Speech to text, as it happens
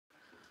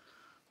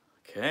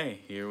Okay,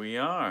 here we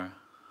are.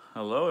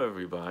 Hello,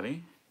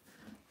 everybody.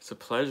 It's a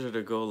pleasure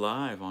to go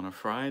live on a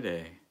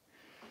Friday.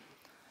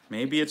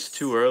 Maybe it's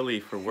too early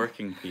for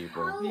working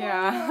people.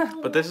 Yeah.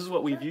 But this is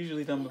what we've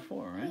usually done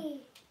before,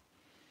 right?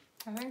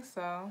 I think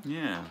so.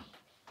 Yeah.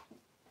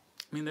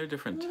 I mean, there are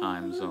different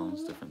time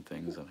zones, different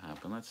things that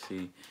happen. Let's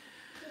see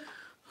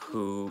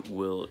who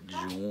will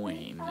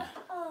join.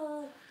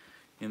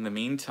 In the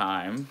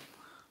meantime,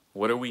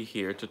 what are we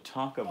here to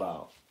talk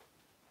about?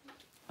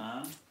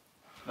 Huh?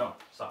 No,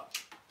 stop.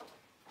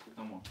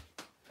 No more.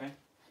 Okay?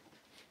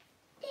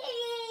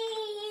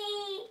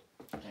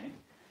 Okay.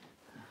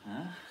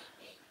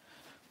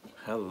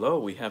 Hello,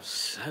 we have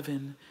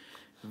 7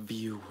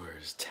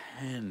 viewers.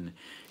 10.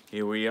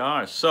 Here we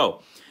are.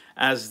 So,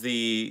 as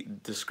the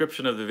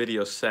description of the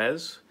video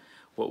says,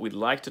 what we'd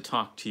like to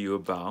talk to you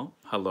about,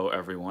 hello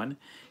everyone,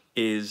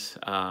 is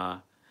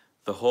the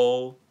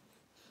whole,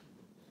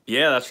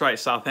 yeah, that's right,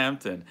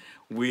 Southampton.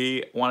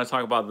 We want to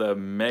talk about the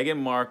Meghan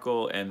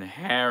Markle and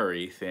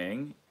Harry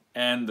thing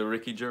and the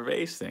Ricky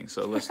Gervais thing.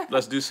 So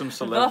let's do some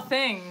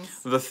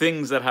The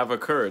things that have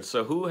occurred.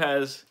 So who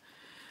has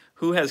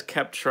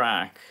kept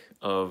track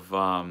of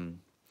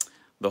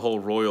the whole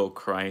royal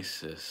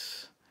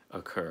crisis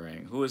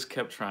occurring? Who has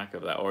kept track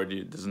of that, or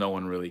does no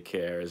one really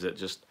care? Is it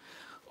just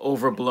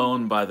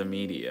overblown by the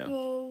media?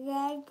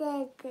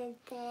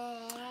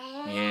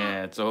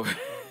 Yeah, it's over.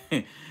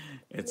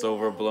 It's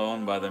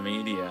overblown by the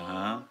media,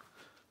 huh?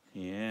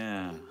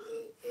 Yeah.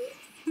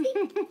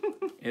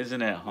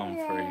 Isn't it,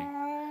 Humphrey?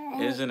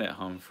 Isn't it,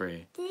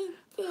 Humphrey?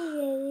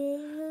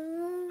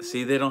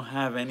 See, they don't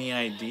have any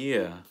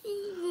idea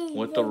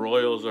what the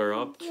royals are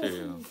up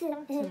to.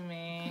 to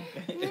me.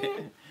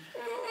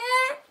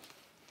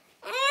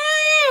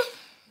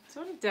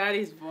 Sort of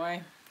daddy's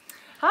boy.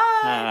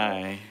 Hi.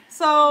 Hi.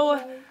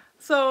 So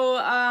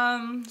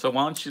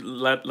why don't you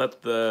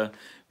let the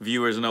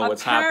viewers know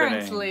what's happening?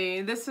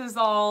 Apparently, this is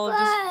all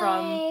just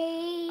from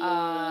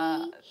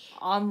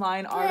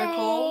online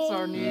articles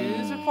or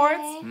news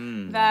reports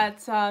that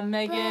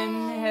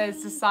Meghan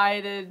has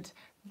decided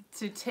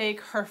to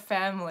take her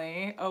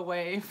family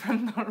away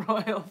from the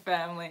royal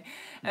family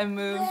and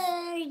move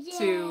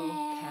to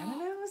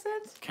Canada, was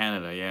it?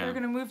 Canada, yeah. They're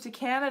going to move to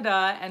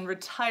Canada and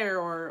retire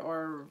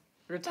or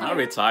retire. Not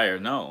retire,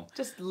 no.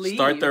 Just leave.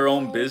 Start their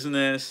own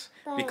business,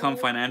 become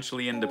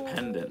financially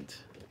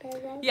independent.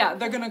 Yeah,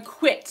 they're going to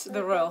quit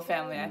the royal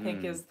family, I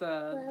think is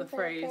the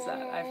phrase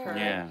that I've heard.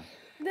 Yeah.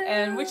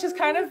 And which is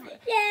kind of...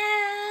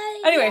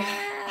 Anyway,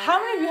 how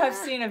many of you have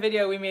seen a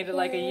video we made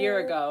like a year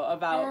ago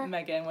about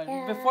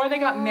Meghan before they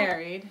got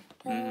married?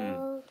 I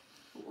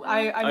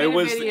made a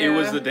video. It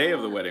was the day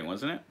of the wedding,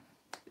 wasn't it?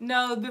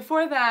 No,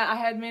 before that I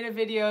had made a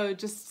video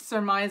just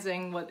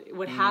surmising what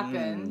would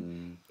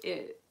happen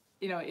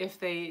if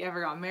they ever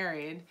got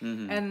married.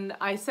 And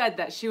I said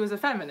that she was a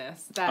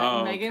feminist, that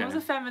Meghan was a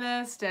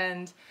feminist,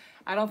 and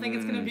I don't think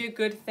it's going to be a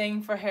good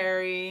thing for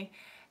Harry.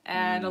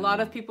 And a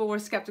lot of people were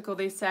skeptical.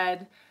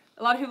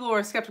 A lot of people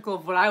were skeptical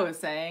of what I was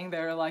saying.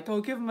 They were like,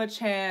 "Oh, give him a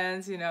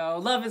chance.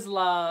 Love is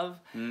love."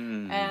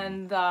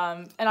 And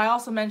I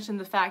also mentioned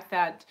the fact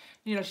that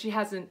she's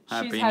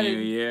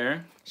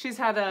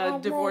had a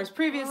divorce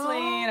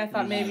previously, and I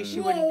thought maybe she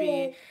wouldn't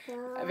be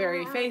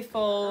very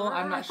faithful.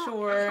 I'm not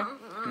sure,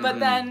 but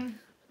then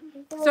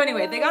so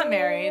anyway, they got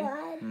married,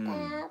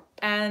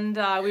 and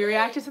we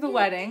reacted to the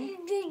wedding.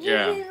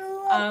 Yeah.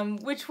 The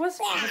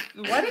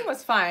wedding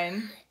was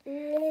fine.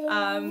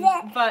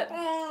 But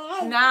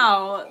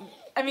now,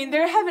 I mean,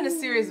 they're having a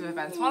series of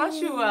events. Why don't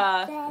you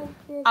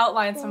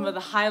outline some of the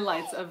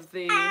highlights of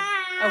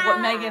what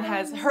Meghan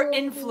has, her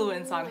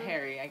influence on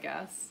Harry, I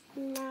guess.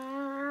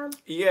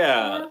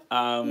 Yeah.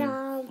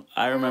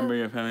 I remember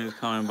your family's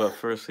comment, but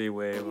firstly,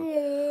 I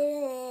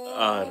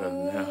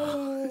don't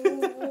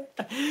know.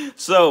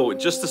 So,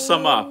 just to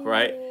sum up,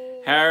 right?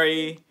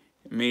 Harry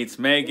meets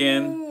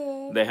Meghan.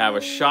 They have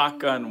a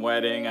shotgun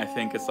wedding. I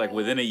think it's like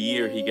within a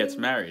year he gets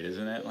married,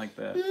 isn't it? Like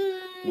that.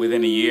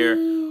 Within a year,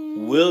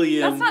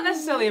 William... That's not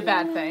necessarily a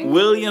bad thing.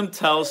 William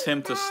tells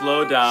him to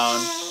slow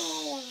down.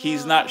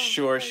 He's not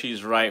sure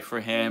she's right for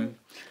him.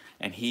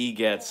 And he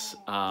gets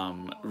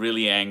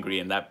really angry,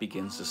 and that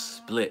begins to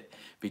split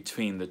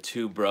between the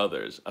two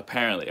brothers,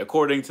 apparently,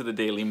 according to the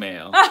Daily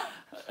Mail.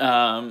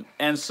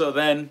 And so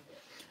then,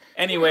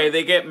 anyway,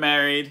 they get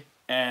married,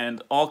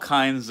 and all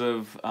kinds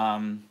of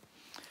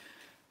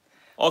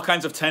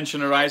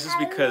tension arises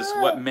because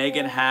what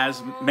Meghan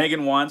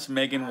wants,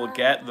 Meghan will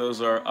get.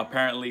 Those are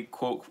apparently,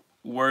 quote,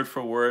 word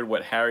for word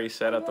what Harry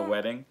said at the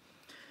wedding.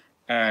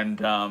 And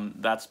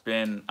that's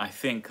been, I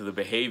think, the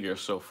behavior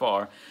so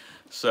far.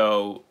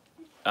 So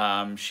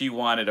she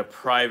wanted a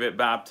private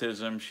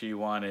baptism. She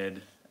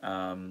wanted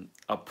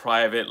a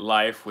private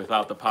life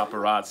without the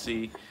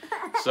paparazzi.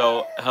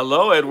 So,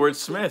 hello, Edward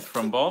Smith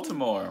from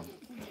Baltimore.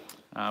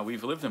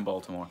 We've lived in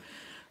Baltimore.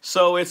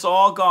 So it's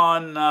all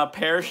gone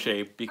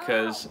pear-shaped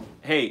because,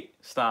 hey,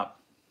 stop.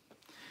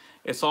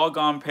 It's all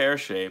gone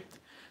pear-shaped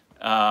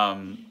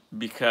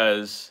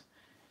because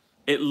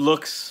it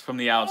looks from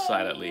the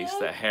outside at least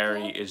that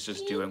Harry is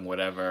just doing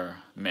whatever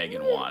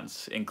Meghan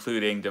wants,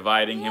 including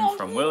dividing him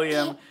from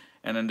William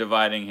and then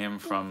dividing him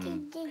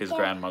from his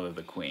grandmother,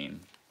 the Queen.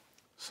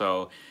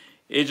 So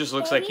it just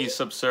looks like he's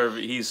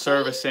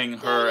servicing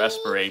her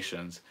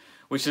aspirations,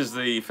 which is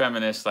the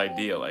feminist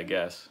ideal, I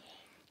guess.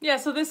 Yeah,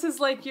 so this is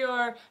like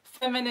your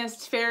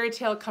feminist fairy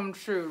tale come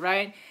true,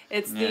 right?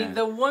 It's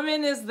the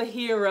woman is the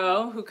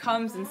hero who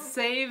comes and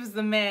saves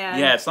the man.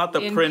 Yeah, it's not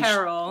the in prince.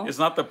 peril. It's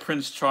not the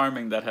Prince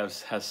Charming that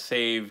has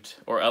saved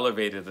or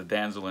elevated the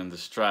damsel in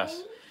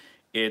distress.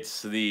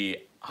 It's the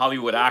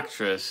Hollywood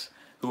actress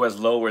who has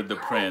lowered the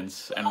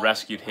prince and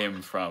rescued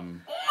him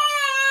from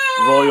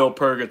royal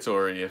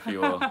purgatory, if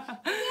you will.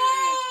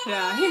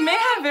 Yeah, he may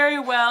have very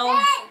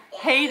well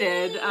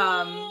hated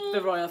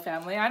the royal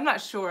family. I'm not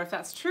sure if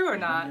that's true or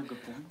not,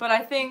 but I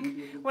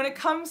think when it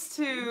comes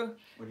to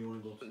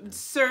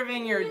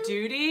serving your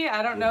duty,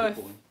 I don't know if,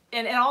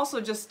 and also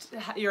just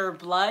your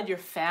blood, your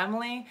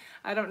family,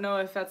 I don't know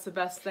if that's the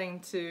best thing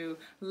to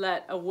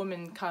let a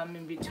woman come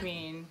in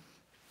between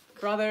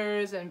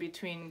brothers and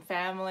between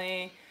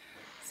family.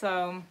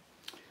 So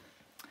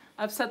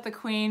upset the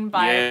Queen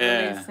by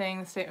releasing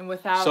the statement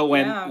without. So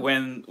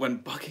when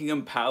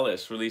Buckingham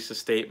Palace released a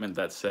statement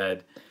that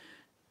said,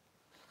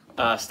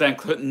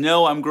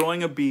 no, I'm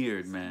growing a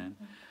beard, man.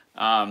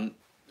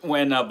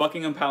 When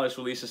Buckingham Palace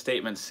released a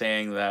statement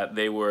saying that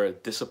they were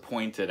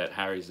disappointed at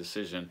Harry's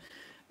decision,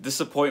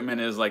 disappointment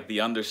is like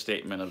the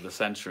understatement of the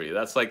century.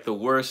 That's like the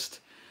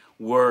worst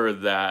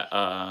word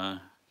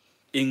that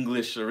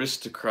English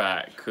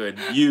aristocrat could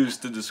use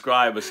to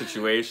describe a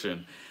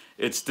situation.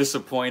 It's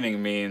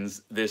disappointing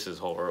means this is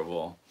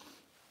horrible.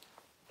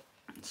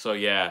 So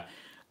yeah,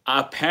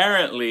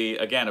 apparently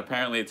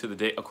according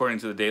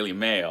to the Daily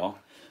Mail,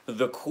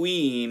 the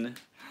Queen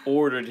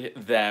ordered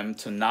them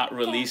to not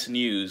release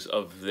news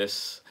of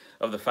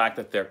the fact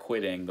that they're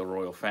quitting the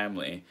royal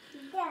family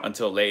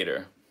until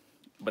later,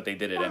 but they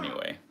did it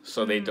anyway.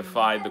 So they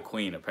defied the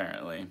Queen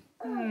apparently,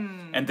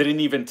 and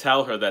didn't even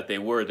tell her that they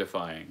were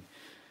defying.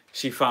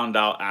 She found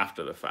out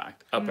after the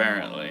fact,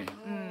 apparently.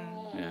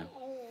 Yeah.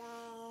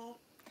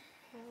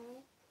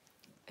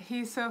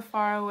 He's so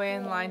far away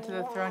in line to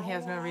the throne, he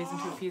has no reason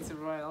to appease the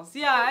royals.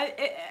 Yeah,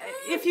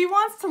 if he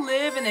wants to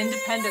live an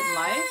independent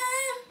life,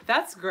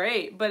 that's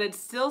great, but it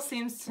still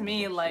seems to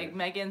me like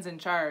Meghan's in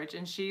charge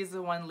and she's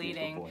the one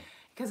leading,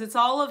 because it's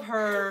all of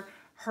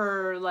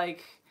her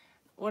like,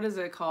 what is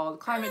it called?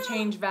 Climate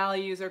change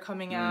values are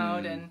coming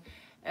out, and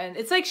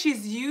it's like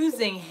she's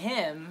using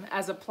him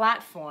as a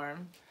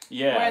platform.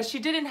 Yeah. Whereas she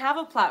didn't have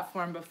a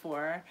platform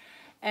before.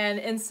 And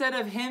instead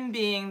of him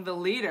being the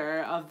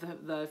leader of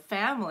the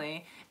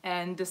family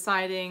and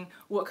deciding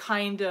what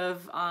kind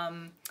of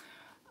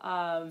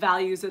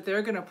values that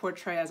they're going to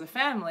portray as a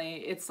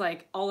family, it's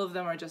like all of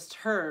them are just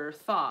her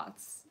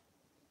thoughts.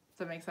 Does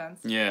that make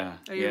sense? Yeah.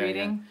 Are you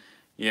reading?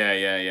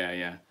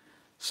 Yeah.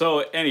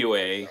 So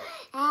anyway,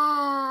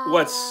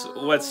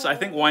 what's I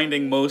think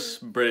winding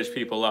most British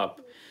people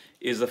up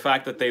is the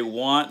fact that they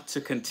want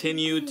to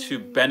continue to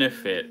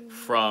benefit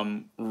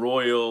from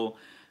royal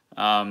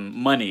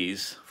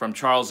monies, from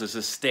Charles's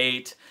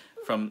estate,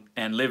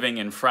 and living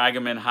in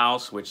Fragomen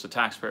House, which the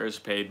taxpayers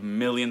paid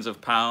millions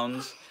of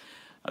pounds.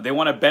 They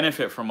want to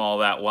benefit from all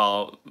that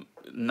while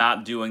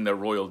not doing their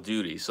royal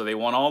duty. So they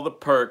want all the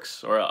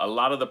perks, or a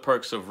lot of the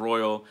perks of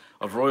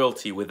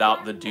royalty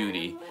without the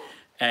duty.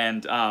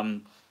 And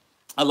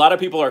a lot of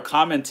people are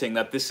commenting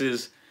that this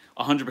is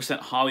 100%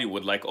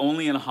 Hollywood. Like,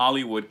 only in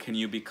Hollywood can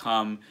you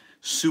become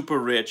super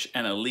rich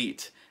and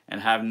elite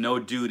and have no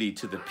duty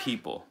to the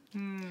people.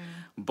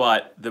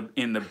 But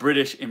in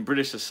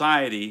British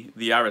society,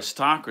 the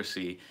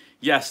aristocracy,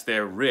 yes,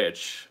 they're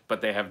rich,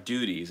 but they have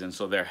duties, and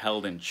so they're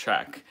held in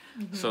check.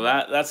 So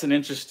that's an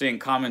interesting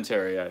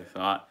commentary, I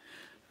thought.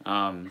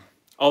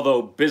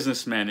 Although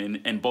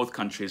businessmen in both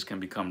countries can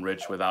become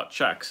rich without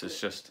checks, it's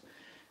just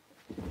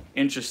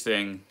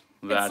interesting.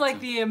 It's like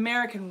the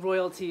American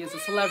royalty is a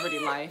celebrity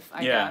life,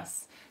 I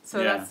guess.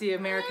 So that's the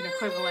American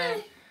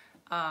equivalent,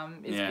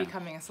 is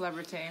becoming a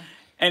celebrity.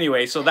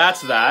 Anyway, so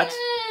that's that.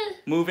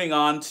 Moving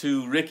on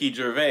to Ricky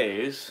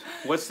Gervais.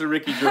 What's the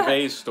Ricky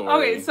Gervais story?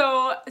 Okay,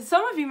 so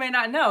some of you may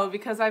not know,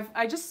 because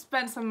I just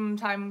spent some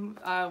time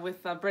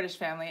with a British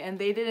family, and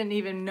they didn't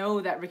even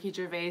know that Ricky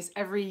Gervais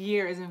every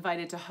year is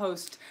invited to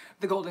host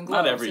the Golden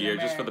Globes. Not every year,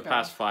 just for the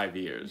past 5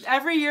 years.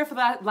 Every year for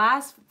that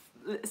last,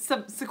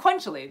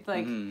 sequentially,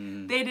 like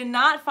they did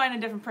not find a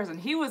different person.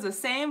 He was the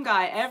same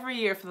guy every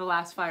year for the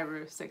last 5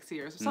 or 6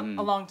 years, or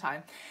a long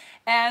time.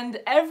 And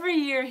every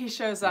year he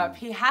shows up,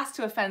 he has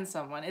to offend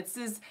someone. It's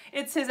his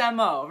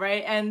MO,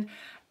 right? And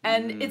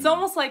it's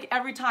almost like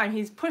every time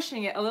he's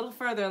pushing it a little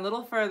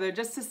further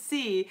just to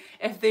see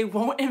if they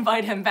won't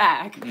invite him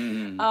back.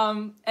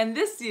 And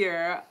this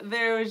year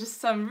there was just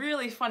some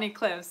really funny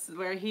clips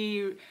where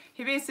he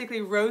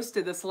basically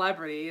roasted the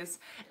celebrities,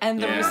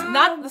 and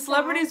the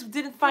celebrities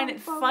didn't find it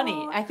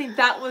funny. I think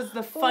that was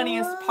the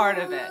funniest part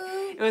of it.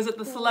 It was that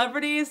the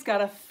celebrities got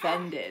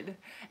offended.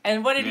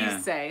 And what did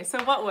he say?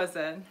 So what was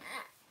it?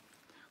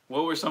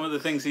 What were some of the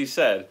things he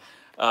said?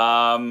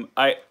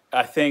 I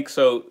I think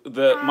so.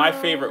 My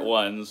favorite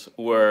ones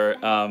were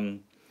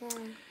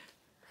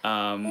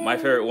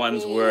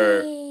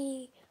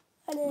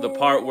the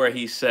part where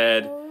he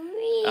said,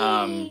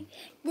 hang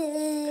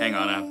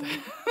on, after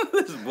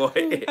this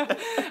boy.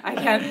 I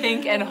can't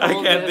think and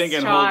hold this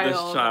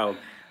child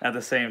at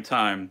the same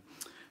time.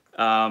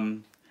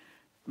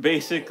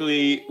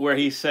 Basically, where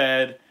he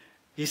said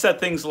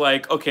things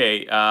like,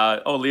 okay,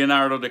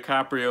 Leonardo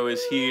DiCaprio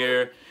is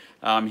here.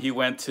 He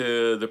went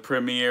to the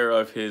premiere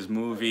of his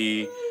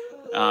movie.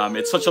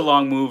 It's such a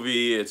long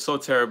movie. It's so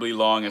terribly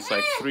long. It's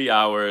like 3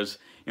 hours.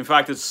 In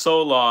fact, it's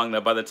so long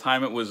that by the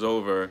time it was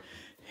over,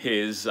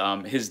 his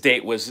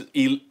date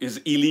is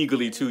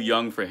illegally too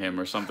young for him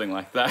or something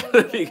like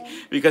that,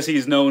 because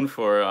he's known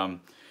for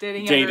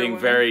dating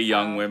very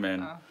young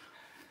women.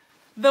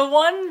 The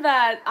one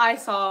that I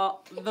saw,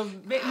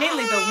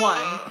 mainly the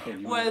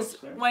one, was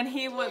when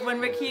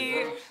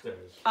Ricky,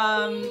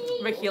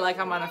 like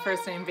I'm on a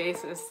first name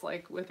basis,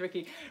 like with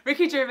Ricky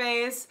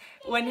Gervais,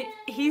 when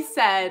he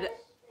said,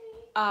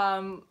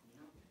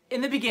 in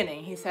the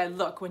beginning, he said,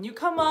 look, when you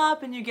come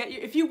up and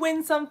if you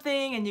win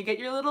something and you get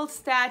your little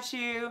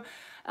statue,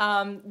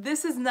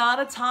 this is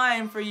not a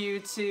time for you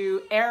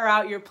to air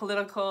out your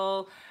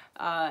political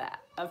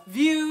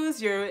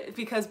views,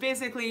 because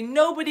basically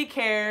nobody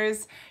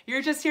cares.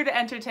 You're just here to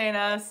entertain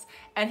us.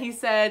 And he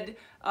said,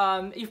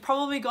 you've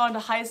probably gone to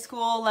high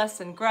school less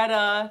than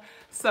Greta,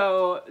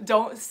 so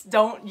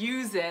don't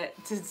use it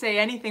to say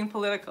anything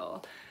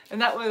political.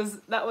 And that was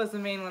the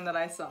main one that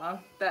I saw.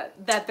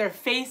 That their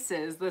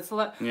faces,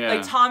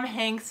 like Tom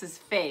Hanks's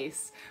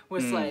face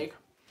was like.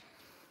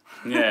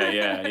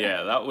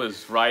 Yeah. That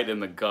was right in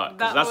the gut,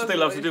 because that's what they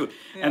love to do.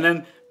 Yeah. And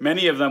then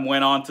many of them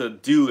went on to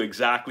do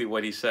exactly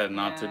what he said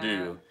not to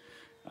do.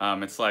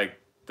 It's like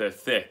they're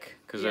thick.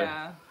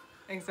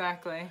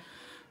 Exactly.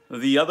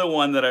 The other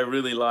one that I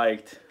really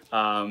liked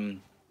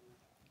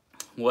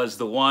was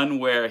the one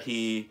where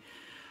he,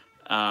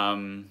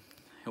 it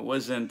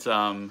wasn't,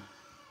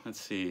 let's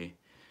see,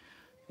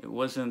 it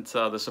wasn't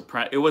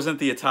it wasn't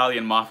the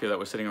Italian mafia that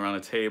was sitting around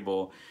a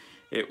table.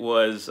 It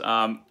was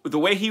the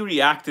way he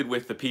reacted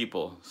with the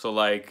people. So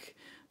like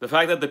the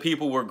fact that the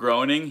people were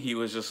groaning, he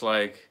was just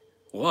like,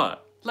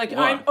 "What? Like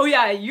what?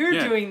 You're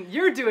doing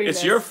it's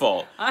this. Your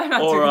fault." I'm not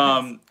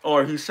doing this.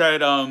 Or he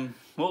said,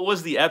 what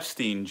was the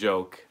Epstein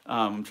joke?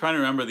 I'm trying to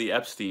remember the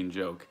Epstein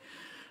joke.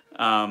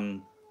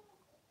 Oh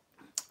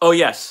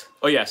yes.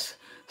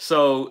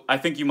 So I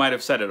think you might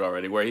have said it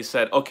already, where he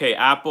said, okay,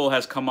 Apple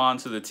has come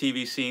onto the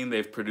TV scene.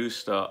 They've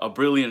produced a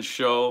brilliant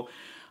show.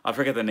 I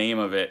forget the name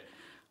of it.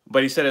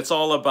 But he said it's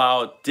all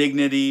about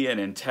dignity and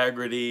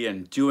integrity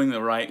and doing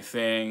the right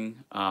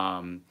thing,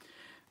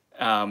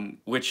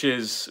 which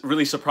is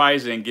really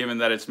surprising given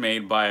that it's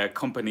made by a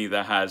company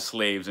that has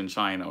slaves in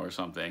China or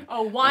something.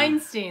 Oh,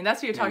 Weinstein.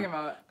 That's what you're talking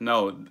about.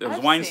 No, it was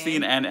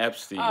Weinstein and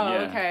Epstein. Oh,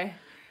 okay.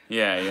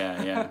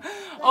 Yeah.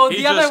 Oh,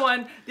 the other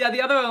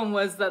one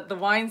was that the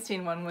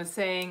Weinstein one was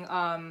saying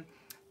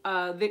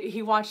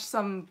he watched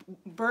some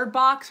Bird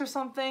Box or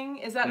something.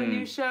 Is that a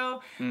new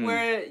show?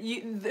 Where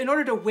in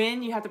order to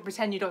win, you have to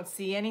pretend you don't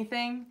see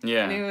anything.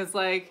 Yeah. And he was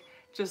like,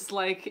 just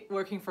like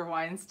working for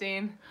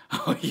Weinstein.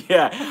 Oh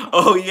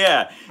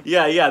yeah.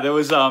 There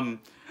was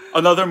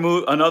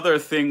another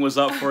thing was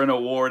up for an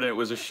award, and it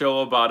was a show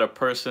about a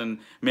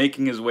person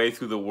making his way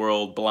through the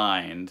world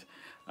blind.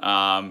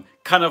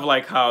 Kind of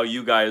like how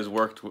you guys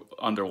worked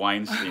under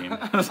Weinstein.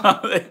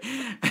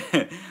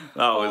 That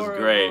was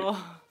great.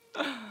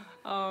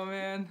 Oh,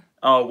 man.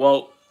 Oh,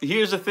 well,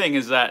 here's the thing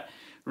is that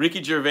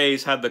Ricky Gervais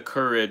had the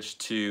courage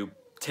to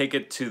take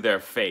it to their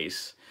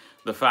face.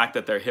 The fact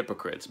that they're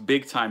hypocrites,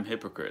 big-time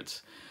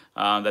hypocrites.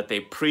 That they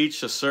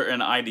preach a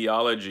certain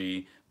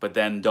ideology, but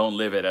then don't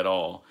live it at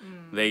all.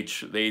 They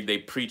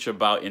preach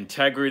about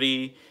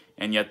integrity,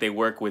 and yet they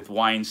work with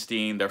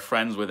Weinstein. They're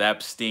friends with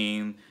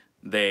Epstein.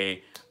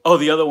 The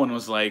other one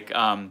was like,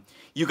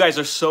 you guys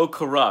are so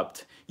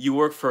corrupt. You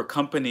work for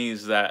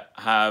companies that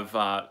have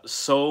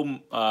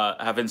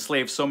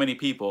enslaved so many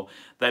people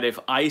that if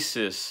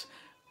ISIS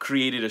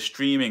created a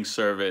streaming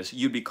service,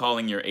 you'd be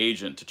calling your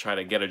agent to try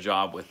to get a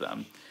job with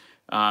them.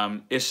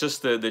 It's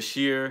just the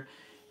sheer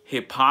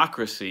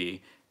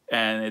hypocrisy,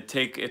 and it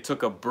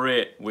took a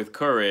Brit with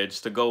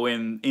courage to go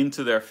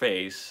into their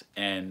face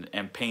and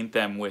paint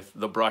them with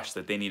the brush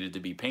that they needed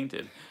to be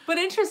painted. But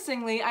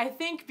interestingly, I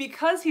think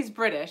because he's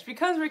British,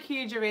 because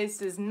Ricky Gervais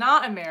is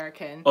not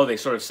American. Oh, they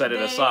sort of set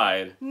it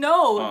aside.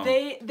 No,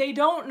 they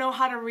don't know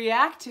how to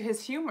react to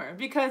his humor,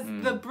 because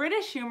the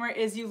British humor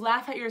is you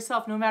laugh at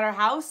yourself no matter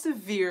how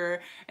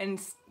severe and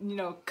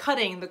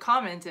cutting the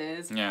comment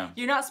is. Yeah.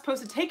 You're not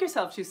supposed to take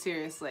yourself too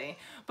seriously.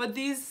 But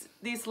these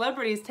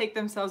celebrities take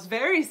themselves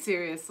very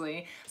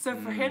seriously. So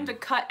for him to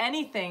cut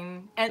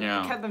anything and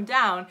cut them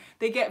down,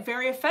 they get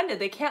very offended.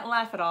 They can't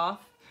laugh it off.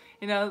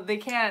 They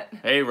can't.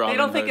 Hey, Robin they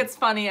don't think it's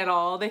funny at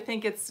all. They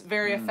think it's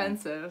very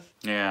offensive.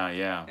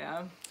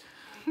 Yeah.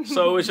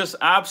 So it's just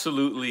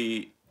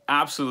absolutely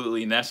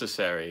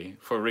necessary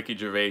for Ricky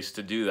Gervais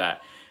to do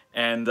that.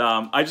 And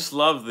I just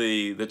love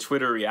the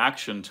Twitter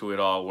reaction to it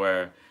all,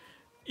 where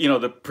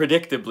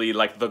predictably,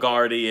 like The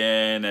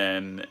Guardian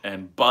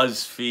and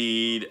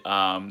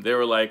BuzzFeed, they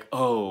were like,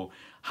 oh,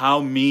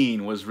 how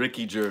mean was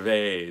Ricky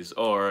Gervais?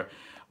 Or,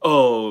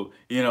 oh, that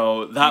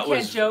you can't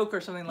was joke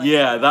or something like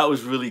yeah, that. that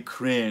was really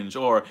cringe.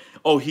 Or,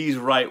 oh, he's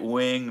right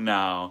wing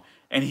now,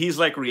 and he's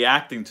like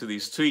reacting to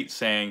these tweets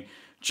saying,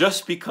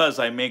 just because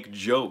I make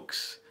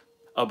jokes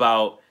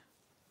about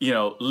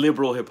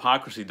liberal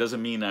hypocrisy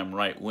doesn't mean I'm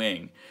right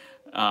wing.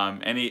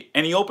 And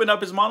he opened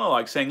up his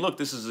monologue saying, "Look,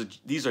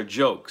 these are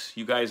jokes.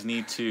 You guys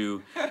need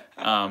to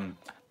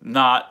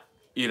not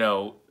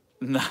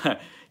not,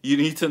 you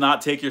need to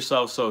not take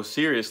yourself so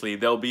seriously.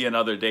 There'll be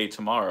another day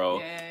tomorrow,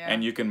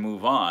 and you can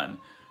move on."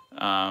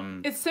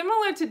 It's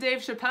similar to Dave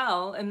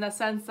Chappelle in the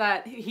sense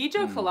that he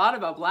jokes a lot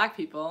about black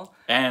people,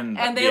 and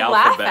they the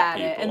laugh alphabet at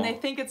it, people. and they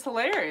think it's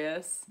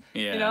hilarious.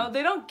 Yeah.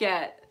 They don't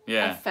get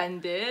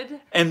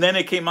offended. And then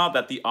it came out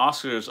that the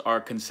Oscars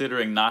are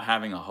considering not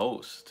having a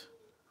host.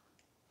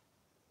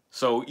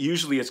 So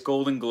usually it's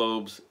Golden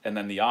Globes, and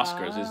then the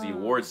Oscars is the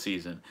award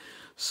season.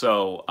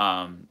 So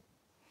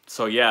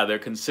yeah, the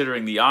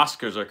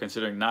Oscars are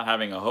considering not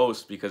having a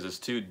host because it's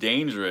too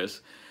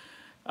dangerous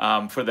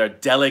for their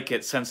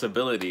delicate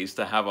sensibilities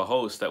to have a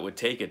host that would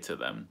take it to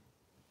them.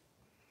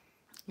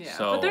 Yeah,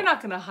 but they're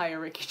not going to hire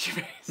Ricky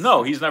Gervais.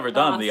 No, he's never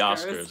done the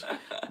Oscars.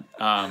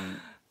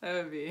 That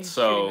would be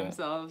shooting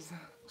themselves.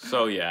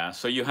 So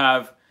you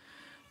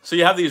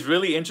have these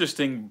really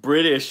interesting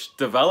British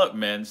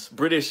developments,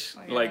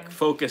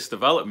 focused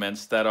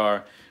developments that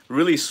are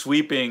really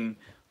sweeping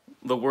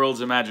the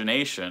world's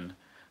imagination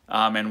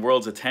and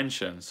world's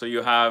attention. So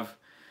you have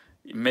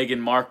Meghan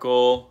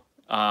Markle,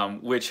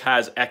 which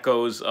has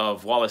echoes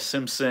of Wallace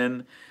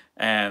Simpson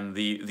and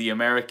the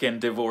American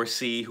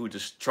divorcee who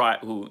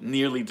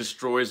nearly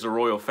destroys the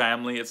royal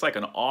family. It's like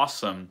an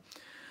awesome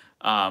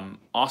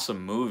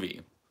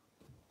movie,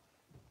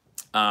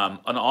 an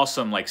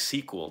awesome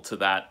sequel to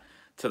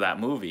that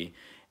movie,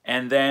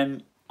 and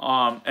then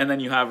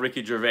you have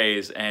Ricky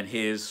Gervais and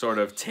his sort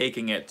of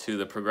taking it to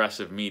the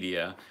progressive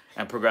media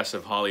and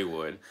progressive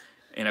Hollywood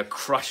in a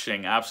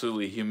crushing,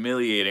 absolutely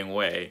humiliating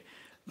way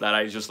that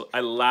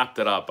I lapped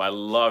it up. I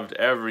loved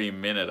every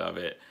minute of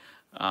it.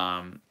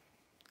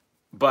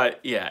 But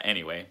yeah,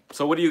 anyway.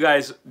 So what did you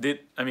guys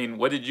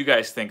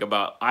think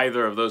about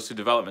either of those two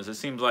developments? It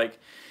seems like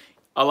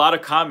a lot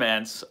of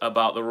comments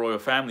about the royal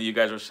family, you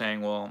guys are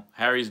saying, well,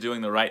 Harry's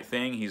doing the right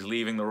thing. He's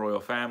leaving the royal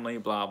family,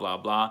 blah, blah,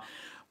 blah.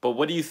 But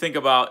what do you think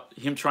about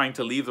him trying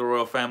to leave the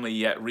royal family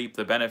yet reap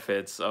the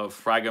benefits of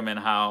Fragomen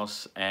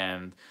House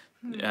and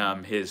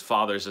his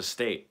father's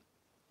estate?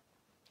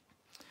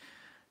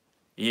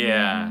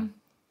 Yeah.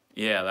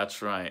 Yeah,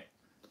 that's right.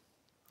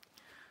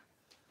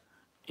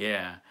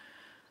 Yeah.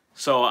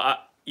 So, I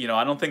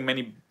don't think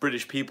many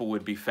British people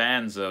would be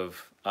fans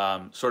of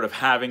sort of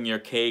having your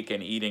cake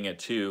and eating it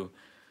too,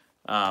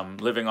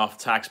 living off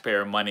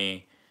taxpayer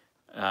money,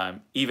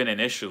 even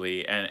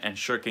initially, and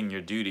shirking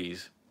your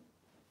duties.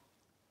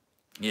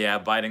 Yeah,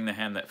 biting the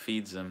hand that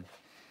feeds them.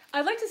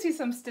 I'd like to see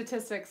some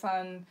statistics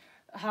on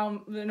how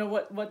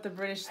what the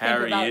British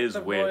Harry think about is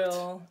the whipped.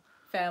 royal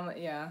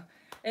family. Yeah,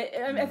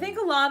 I think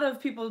a lot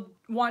of people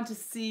want to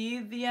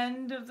see the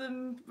end of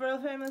the royal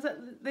family.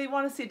 They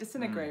want to see it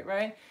disintegrate,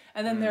 right?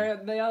 And then there are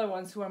the other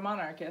ones who are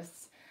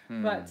monarchists.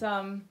 But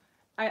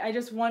I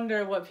just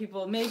wonder what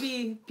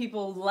maybe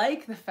people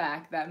like the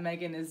fact that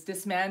Meghan is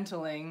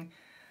dismantling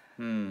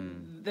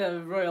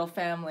the royal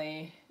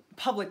family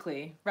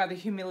publicly, rather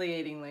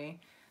humiliatingly,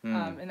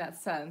 in that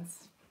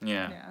sense.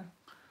 Yeah.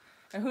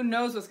 And who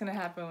knows what's going to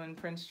happen when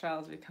Prince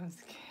Charles becomes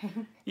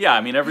king. Yeah,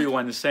 I mean,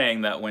 everyone is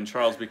saying that when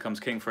Charles becomes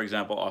king, for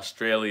example,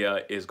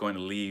 Australia is going to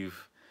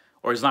leave,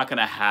 or is not going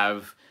to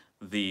have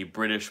the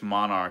British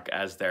monarch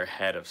as their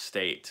head of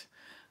state.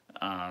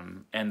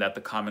 And that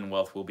the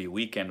Commonwealth will be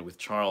weakened with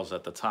Charles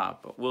at the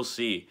top. But we'll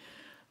see.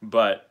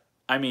 But,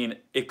 I mean,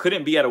 it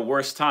couldn't be at a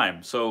worse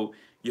time. So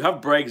you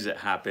have Brexit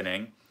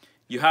happening.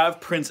 You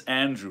have Prince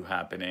Andrew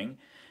happening.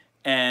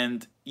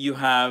 And you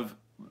have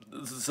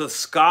the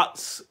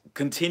Scots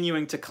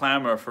continuing to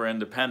clamor for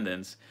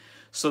independence.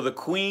 So the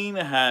Queen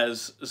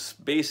has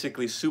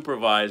basically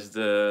supervised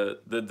the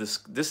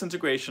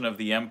disintegration of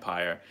the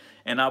empire,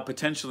 and now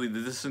potentially the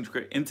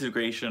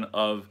disintegration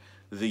of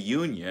the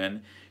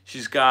Union.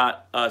 She's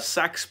got a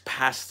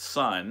sex-passed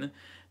son,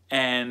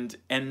 and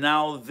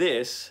now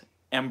this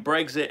and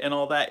Brexit and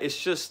all that. It's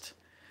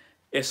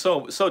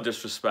so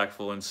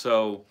disrespectful, and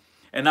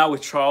now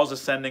with Charles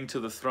ascending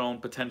to the throne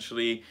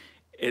potentially.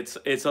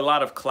 It's a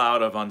lot of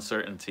cloud of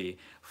uncertainty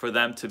for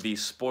them to be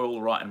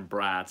spoiled, rotten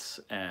brats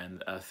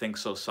and think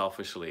so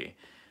selfishly.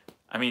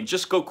 I mean,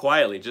 just go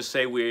quietly. Just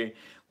say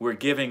we're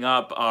giving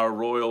up our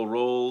royal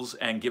roles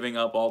and giving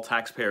up all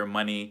taxpayer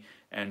money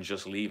and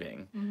just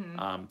leaving.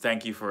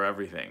 Thank you for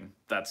everything.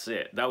 That's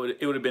it.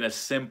 It would have been as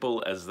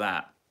simple as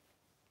that.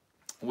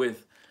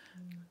 With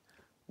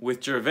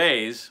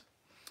Gervais,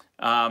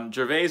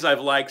 Gervais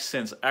I've liked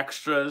since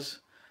Extras.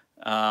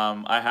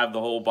 I have the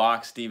whole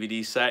box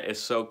DVD set. It's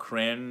so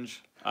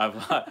cringe. I've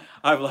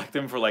liked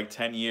him for like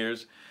 10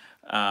 years.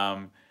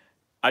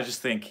 I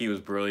just think he was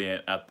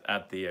brilliant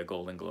at the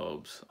Golden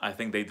Globes. I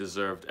think they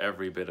deserved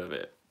every bit of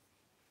it.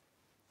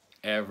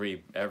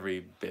 Every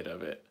bit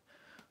of it.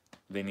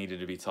 They needed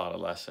to be taught a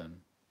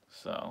lesson.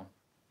 So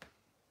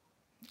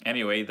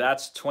anyway,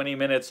 that's 20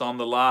 minutes on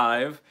the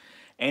live.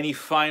 Any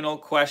final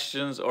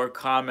questions or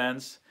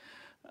comments?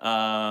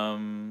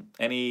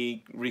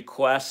 Any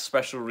requests,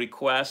 special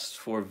requests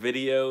for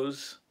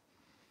videos?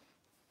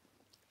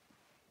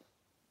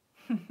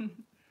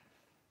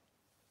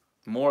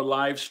 More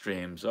live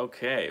streams.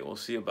 Okay, we'll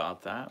see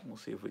about that. We'll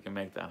see if we can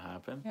make that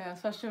happen. Yeah,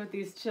 especially with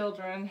these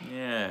children.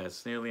 Yeah,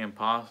 it's nearly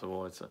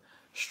impossible. It's a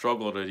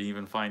struggle to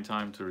even find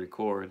time to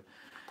record.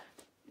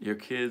 Your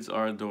kids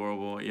are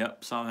adorable.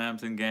 Yep,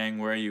 Southampton gang,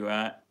 where are you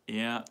at?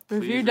 Yeah,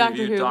 Review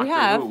Doctor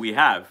Who. We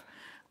have.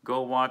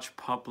 Go watch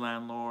Pup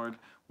Landlord.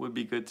 Would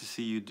be good to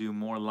see you do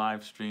more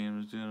live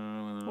streams.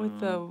 With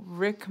the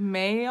Rick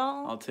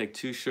Mail. I'll take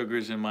 2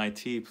 sugars in my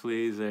tea,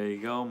 please. There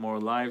you go. More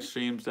live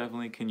streams,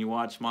 definitely. Can you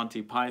watch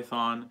Monty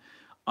Python?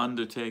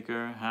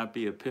 Undertaker,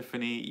 Happy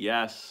Epiphany.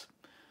 Yes.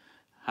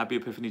 Happy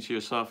Epiphany to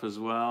yourself as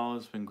well.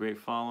 It's been great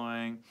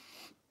following.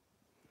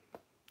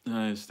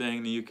 Staying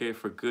in the UK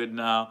for good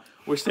now.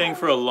 We're staying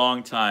for a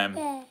long time.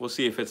 We'll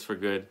see if it's for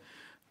good.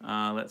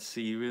 Let's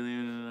see.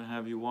 Really,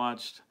 have you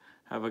watched?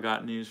 Have I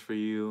got news for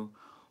you?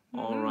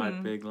 All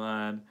right, big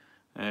lad.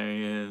 There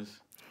he is.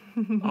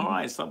 All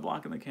right, stop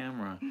blocking the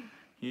camera.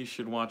 You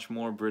should watch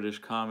more British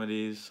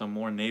comedies, some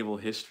more naval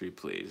history,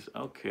 please.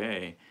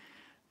 Okay.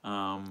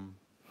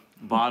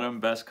 Bottom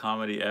best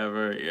comedy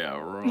ever. Yeah,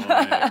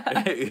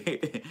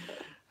 right.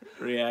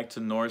 React to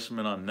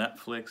Norseman on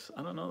Netflix.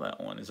 I don't know that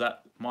one. Is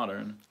that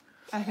modern?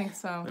 I think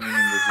so. The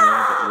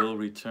that will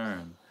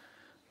return.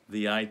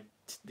 The It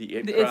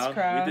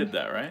Crowd. We did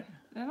that, right?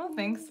 I don't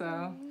think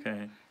so.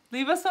 Okay.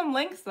 Leave us some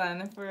links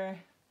then if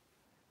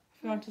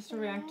you want us to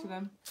react to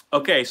them.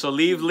 Okay, so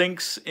leave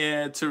links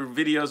to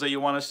videos that you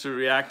want us to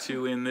react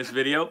to in this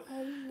video.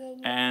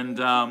 And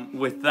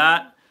with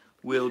that,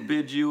 we'll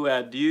bid you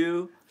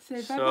adieu.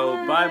 Say so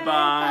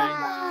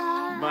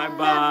bye-bye.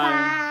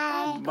 Bye-bye.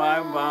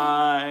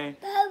 Bye-bye.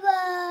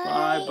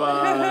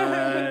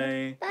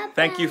 Bye-bye.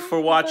 Thank you for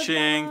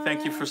watching.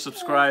 Thank you for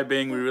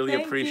subscribing. We really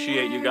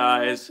appreciate you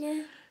guys.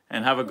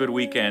 And have a good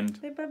weekend.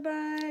 Say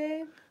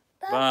bye-bye.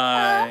 Bye.